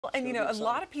and you know, a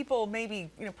lot of people may be,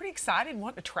 pretty excited and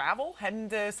want to travel, heading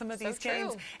to some of these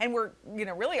games. And we're,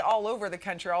 really all over the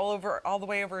country, all the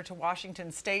way over to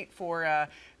Washington State for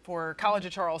College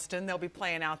of Charleston. They'll be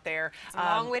playing out there. It's a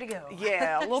long way to go.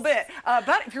 Yeah, a little bit.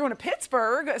 But if you're going to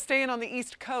Pittsburgh, staying on the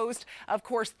East Coast, of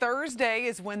course, Thursday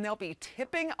is when they'll be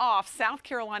tipping off. South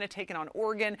Carolina taking on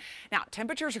Oregon. Now,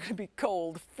 temperatures are going to be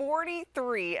cold,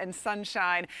 43 and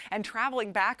sunshine. And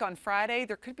traveling back on Friday,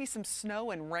 there could be some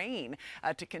snow and rain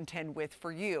to contend with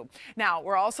for you. Now,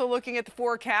 we're also looking at the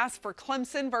forecast for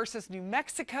Clemson versus New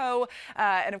Mexico.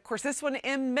 And of course, this one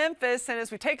in Memphis. And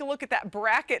as we take a look at that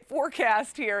bracket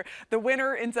forecast here, the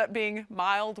winter ends up being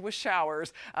mild with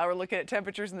showers. We're looking at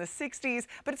temperatures in the 60s,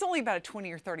 but it's only about a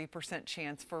 20 or 30%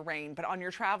 chance for rain. But on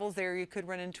your travels there, you could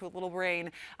run into a little rain.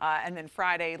 And then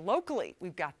Friday, locally,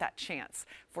 we've got that chance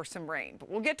for some rain. But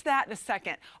we'll get to that in a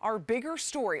second. Our bigger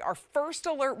story, our first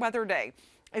alert weather day,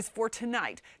 is for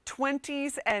tonight.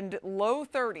 20s and low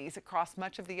 30s across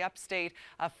much of the upstate.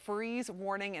 A freeze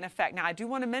warning in effect. Now, I do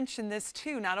want to mention this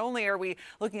too. Not only are we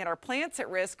looking at our plants at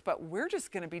risk, but we're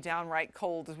just going to be downright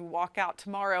cold as we walk out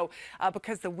tomorrow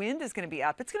because the wind is going to be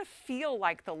up. It's going to feel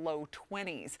like the low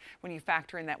 20s when you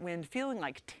factor in that wind, feeling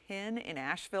like 10 in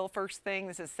Asheville first thing.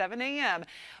 This is 7 a.m.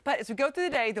 But as we go through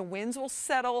the day, the winds will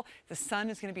settle. The sun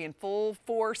is going to be in full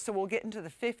force, so we'll get into the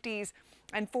 50s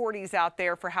and 40s out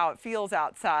there for how it feels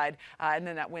outside, and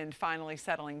then that wind finally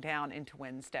settling down into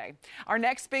Wednesday. Our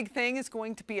next big thing is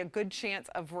going to be a good chance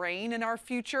of rain in our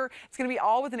future. It's going to be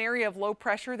all with an area of low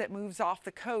pressure that moves off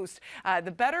the coast. The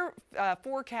better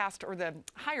forecast, or the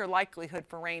higher likelihood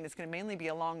for rain, is going to mainly be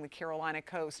along the Carolina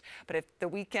coast. But if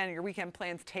your weekend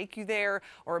plans take you there,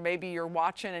 or maybe you're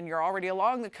watching and you're already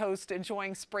along the coast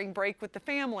enjoying spring break with the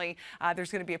family,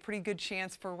 there's going to be a pretty good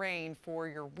chance for rain for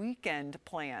your weekend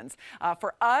plans.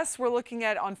 For us, we're looking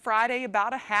at on Friday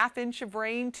about a ½ inch of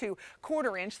rain to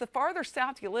quarter inch. The farther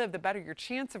south you live, the better your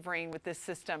chance of rain with this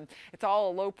system. It's all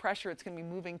a low pressure. It's going to be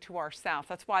moving to our south.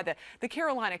 That's why the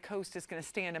Carolina coast is going to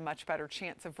stand a much better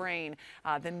chance of rain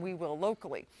than we will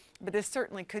locally. But this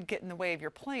certainly could get in the way of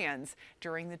your plans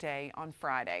during the day on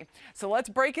Friday. So let's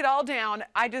break it all down.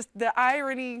 The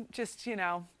irony,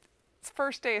 it's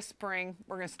first day of spring.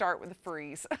 We're going to start with a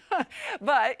freeze.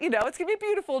 But, it's going to be a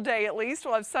beautiful day at least.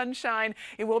 We'll have sunshine.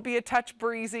 It will be a touch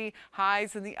breezy,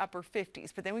 highs in the upper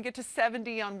 50s. But then we get to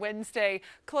 70 on Wednesday,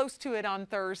 close to it on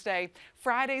Thursday.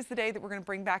 Friday's the day that we're going to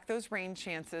bring back those rain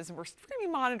chances. And we're going to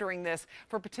be monitoring this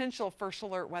for potential first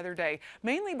alert weather day,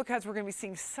 mainly because we're going to be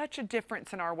seeing such a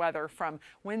difference in our weather from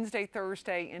Wednesday,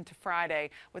 Thursday into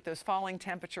Friday with those falling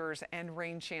temperatures and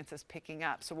rain chances picking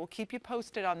up. So we'll keep you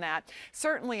posted on that.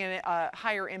 Certainly in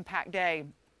higher impact day.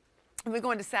 We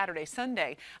go into Saturday,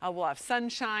 Sunday, we'll have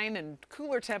sunshine and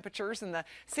cooler temperatures in the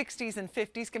 60s and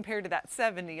 50s compared to that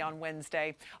 70 on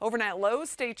Wednesday. Overnight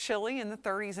lows stay chilly in the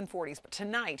 30s and 40s, but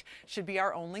tonight should be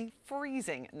our only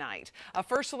freezing night. A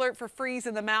first alert for freeze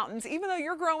in the mountains, even though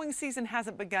your growing season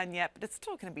hasn't begun yet, but it's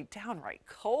still going to be downright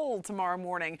cold tomorrow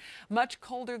morning, much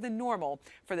colder than normal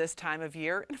for this time of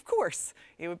year. And of course,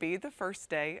 it would be the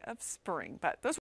first day of spring. But those